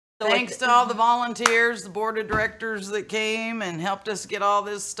Thanks to all the volunteers, the board of directors that came and helped us get all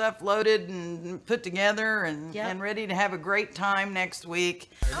this stuff loaded and put together and ready to have a great time next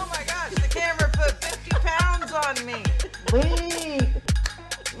week. Oh my gosh, the camera put 50 pounds on me. Lead.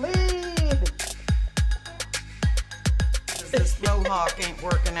 This mohawk ain't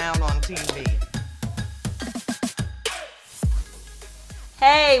working out on TV.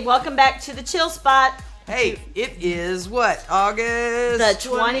 Hey, welcome back to the Chill Spot. Hey, it is what? August the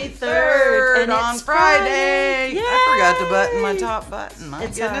 23rd and on Friday. Yay! I forgot to button my top button. My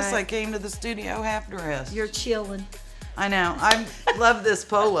It's goodness, all right. I came to the studio half dressed. You're chilling. I know. I love this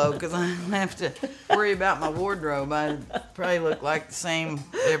polo because I don't have to worry about my wardrobe. I probably look like the same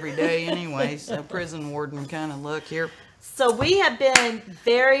every day anyway. So prison warden kind of look here. So we have been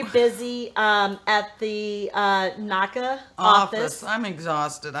very busy at the NAHCA office. I'm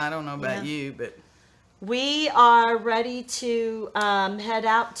exhausted. I don't know about you, but we are ready to head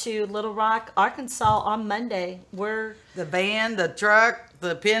out to Little Rock, Arkansas on Monday. The van, the truck,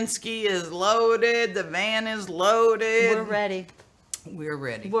 the Penske is loaded. The van is loaded. We're ready. We're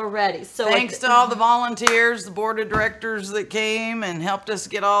ready. We're ready. So thanks to all the volunteers, the board of directors that came and helped us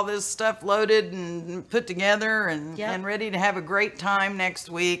get all this stuff loaded and put together and ready to have a great time next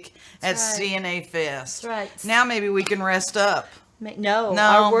week at CNA Fest. That's right. Now maybe we can rest up. No,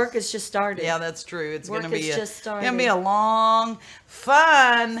 our work has just started. Yeah, that's true. It's going to be a long,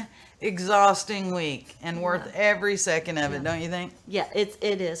 fun, exhausting week and worth every second of it, don't you think? Yeah, it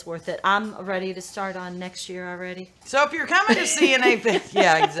is worth it. I'm ready to start on next year already. So if you're coming to CNA Fest,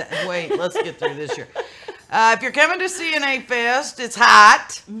 yeah, exactly. Wait, let's get through this year. If you're coming to CNA Fest, it's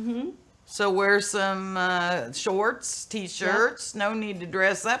hot. So wear some shorts, t-shirts. No need to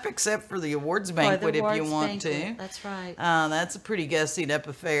dress up except for the awards banquet if you want to. That's right. That's a pretty gussied up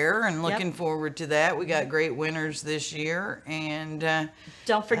affair and looking forward to that. We got great winners this year. And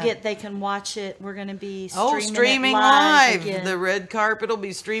don't forget they can watch it. We're going to be streaming live. The red carpet will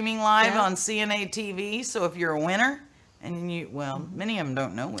be streaming live on CNA-TV. So if you're a winner, and many of them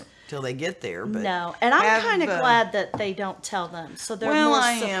don't know it till they get there. But no, and I'm kind of glad that they don't tell them, so they're more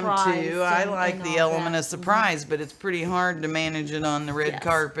surprised. I am too. I like the element of surprise, but it's pretty hard to manage it on the red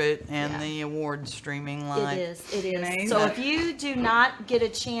carpet and the awards streaming live. It is. So if you do not get a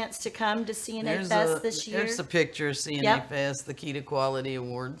chance to come to CNA Fest this year, there's a picture of CNA Fest, the Key to Quality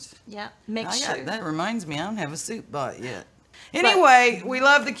Awards. Yeah, make sure. That reminds me, I don't have a suit bought yet. Anyway, we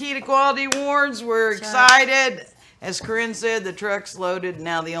love the Key to Quality Awards. We're excited. As Corinne said, the truck's loaded.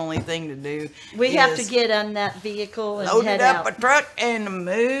 Now the only thing to do we have to get on that vehicle and load head up out. a truck and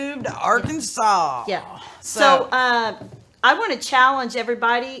move to Arkansas. Yeah. So I want to challenge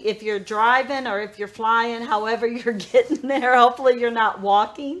everybody, if you're driving or if you're flying, however you're getting there, hopefully you're not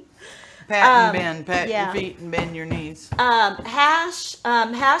walking. Pat your feet and bend your knees. Hashtag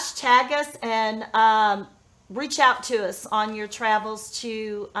us and reach out to us on your travels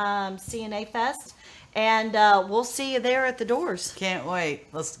to CNA Fest. And we'll see you there at the doors. Can't wait.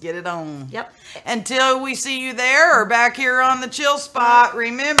 Let's get it on. Yep. Until we see you there or back here on the Chill Spot,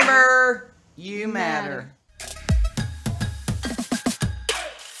 remember, you matter.